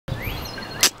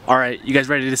Alright, you guys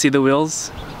ready to see the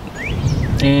wheels?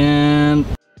 And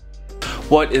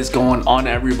what is going on,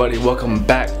 everybody? Welcome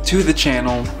back to the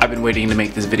channel. I've been waiting to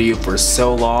make this video for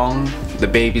so long. The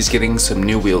baby's getting some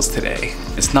new wheels today.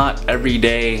 It's not every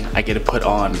day I get to put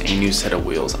on a new set of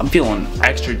wheels. I'm feeling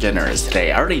extra generous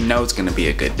today. I already know it's gonna be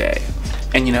a good day.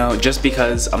 And you know, just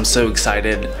because I'm so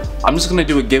excited, I'm just gonna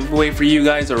do a giveaway for you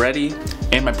guys already.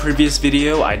 In my previous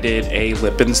video, I did a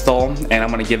lip install, and I'm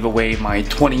gonna give away my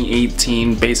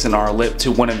 2018 Basin R lip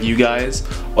to one of you guys.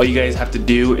 All you guys have to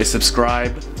do is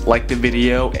subscribe, like the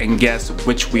video, and guess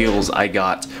which wheels I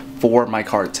got for my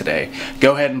car today.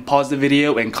 Go ahead and pause the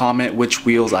video and comment which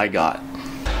wheels I got.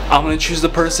 I'm gonna choose the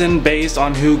person based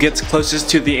on who gets closest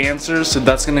to the answer, so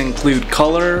that's gonna include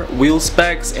color, wheel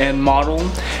specs, and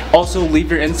model. Also, leave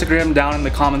your Instagram down in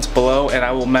the comments below and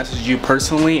I will message you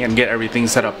personally and get everything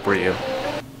set up for you.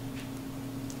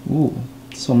 Ooh,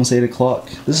 it's almost 8 o'clock.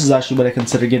 This is actually what I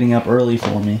consider getting up early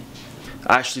for me.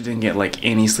 I actually didn't get like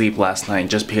any sleep last night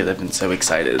just because I've been so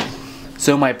excited.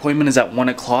 So my appointment is at 1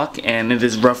 o'clock and it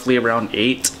is roughly around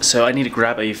 8, so I need to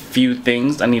grab a few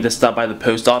things. I need to stop by the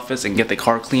post office and get the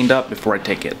car cleaned up before I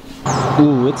take it.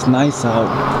 Ooh, it's nice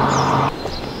out.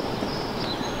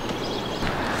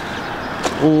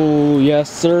 Oh,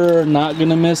 yes sir, not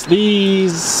gonna miss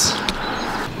these.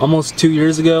 Almost 2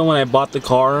 years ago when I bought the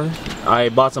car, I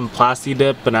bought some Plasti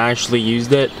Dip and I actually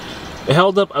used it. It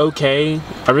held up okay.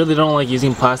 I really don't like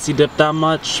using Plasti Dip that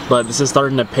much, but this is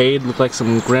starting to fade, look like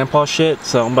some grandpa shit,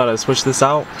 so I'm about to switch this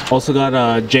out. Also got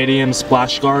JDM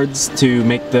splash guards to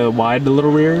make the wide a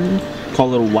little weird,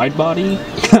 called a little wide body.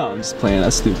 No, I'm just playing,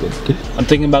 that's stupid. I'm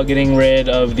thinking about getting rid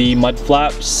of the mud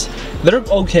flaps. They're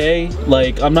okay,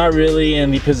 like I'm not really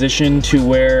in the position to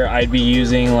where I'd be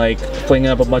using like flinging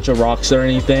up a bunch of rocks or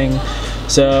anything.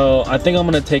 So I think I'm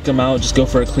gonna take them out, just go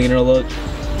for a cleaner look.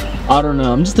 I don't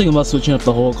know, I'm just thinking about switching up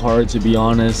the whole car, to be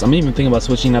honest. I'm even thinking about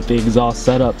switching up the exhaust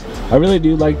setup. I really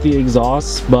do like the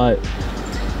exhaust, but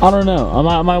I don't know,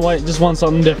 I might just want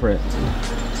something different.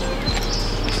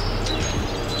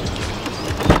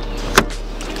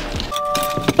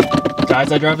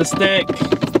 Guys, I drive a stick.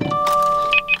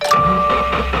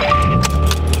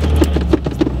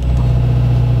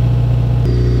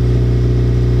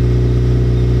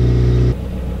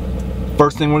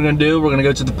 First thing we're gonna do, we're gonna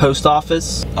go to the post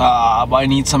office. But I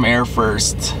need some air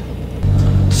first.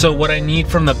 So what I need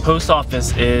from the post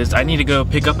office is I need to go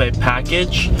pick up a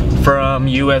package from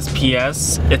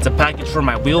USPS. It's a package for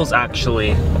my wheels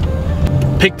actually.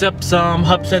 Picked up some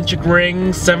hub-centric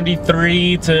rings,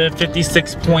 73 to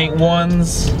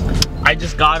 56.1s. I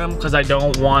just got them because I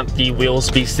don't want the wheels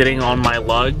to be sitting on my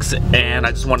lugs and I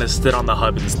just want to sit on the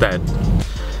hub instead.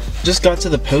 Just got to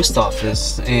the post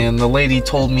office and the lady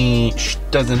told me she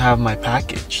doesn't have my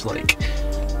package. Like,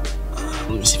 let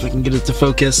me see if I can get it to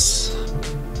focus.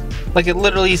 Like it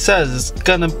literally says it's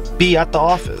gonna be at the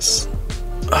office.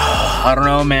 I don't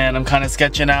know, man, I'm kind of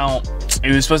sketching out.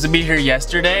 It was supposed to be here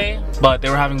yesterday, but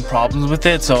they were having problems with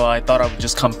it, so I thought I would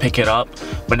just come pick it up.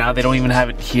 But now they don't even have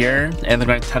it here and they're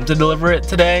gonna attempt to deliver it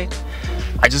today.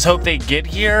 I just hope they get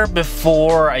here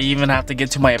before I even have to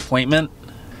get to my appointment.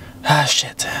 Ah,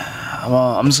 shit.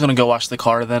 Well, I'm just gonna go wash the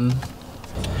car then.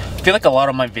 I feel like a lot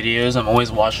of my videos I'm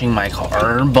always washing my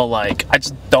car, but like I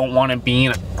just don't want to be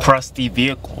in a crusty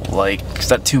vehicle. Like, is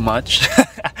that too much?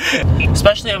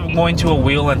 Especially if I'm going to a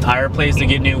wheel and tire place to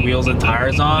get new wheels and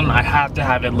tires on, I have to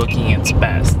have it looking its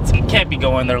best. Can't be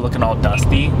going there looking all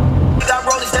dusty.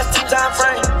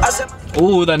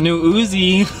 Ooh, that new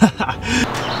Uzi.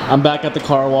 I'm back at the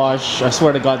car wash. I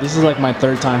swear to God, this is like my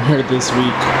 3rd time here this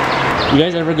week. You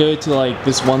guys ever go to like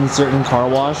this one certain car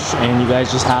wash and you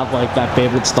guys just have like that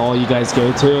favorite stall you guys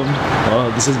go to? Oh,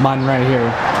 this is mine right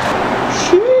here.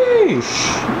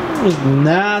 Sheesh, it was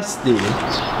nasty.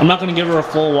 I'm not gonna give her a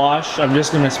full wash. I'm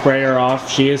just gonna spray her off.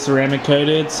 She is ceramic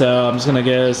coated, so I'm just gonna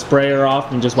go spray her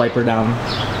off and just wipe her down.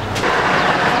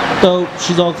 So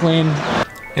she's all clean.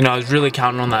 You know, I was really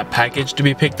counting on that package to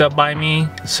be picked up by me,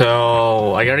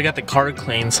 so I already got the car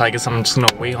clean, so I guess I'm just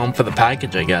gonna wait home for the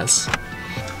package, I guess.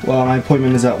 Well, my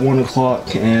appointment is at 1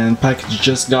 o'clock and package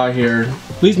just got here.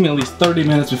 Leaves me at least 30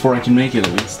 minutes before I can make it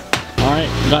at least. Alright,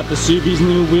 got the Subi's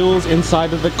new wheels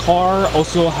inside of the car.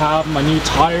 Also have my new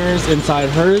tires inside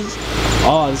hers.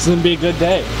 Oh, this is gonna be a good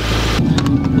day.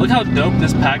 Look how dope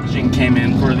this packaging came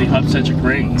in for the hub-centric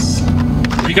rings.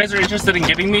 If you guys are interested in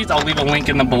getting these, I'll leave a link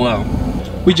in the below.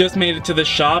 We just made it to the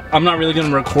shop. I'm not really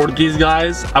gonna record these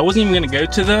guys. I wasn't even gonna go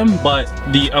to them, but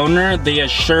the owner, they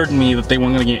assured me that they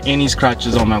weren't gonna get any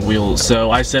scratches on my wheels. So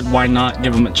I said, why not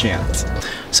give them a chance?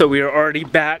 So we are already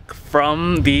back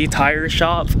from the tire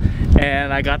shop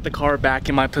and I got the car back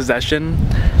in my possession.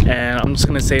 And I'm just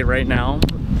gonna say right now,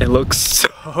 It looks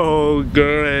so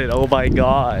good. Oh my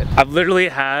god. I've literally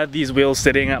had these wheels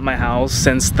sitting at my house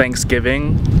since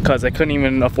Thanksgiving because I couldn't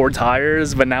even afford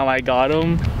tires, but now I got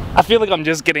them. I feel like I'm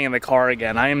just getting in the car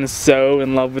again. I am so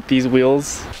in love with these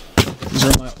wheels. These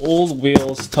are my old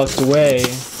wheels tucked away.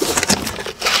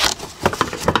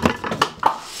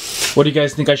 What do you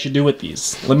guys think I should do with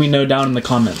these? Let me know down in the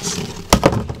comments.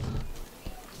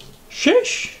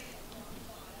 Shish!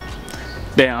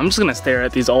 Damn, I'm just gonna stare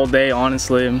at these all day,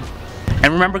 honestly.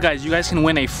 And remember guys, you guys can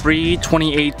win a free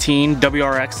 2018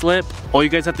 WRX lip. All you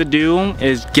guys have to do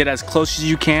is get as close as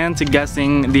you can to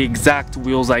guessing the exact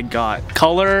wheels I got.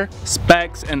 Color,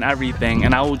 specs, and everything.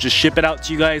 And I will just ship it out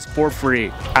to you guys for free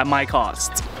at my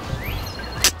cost.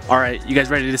 Alright, you guys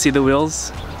ready to see the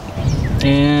wheels?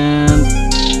 And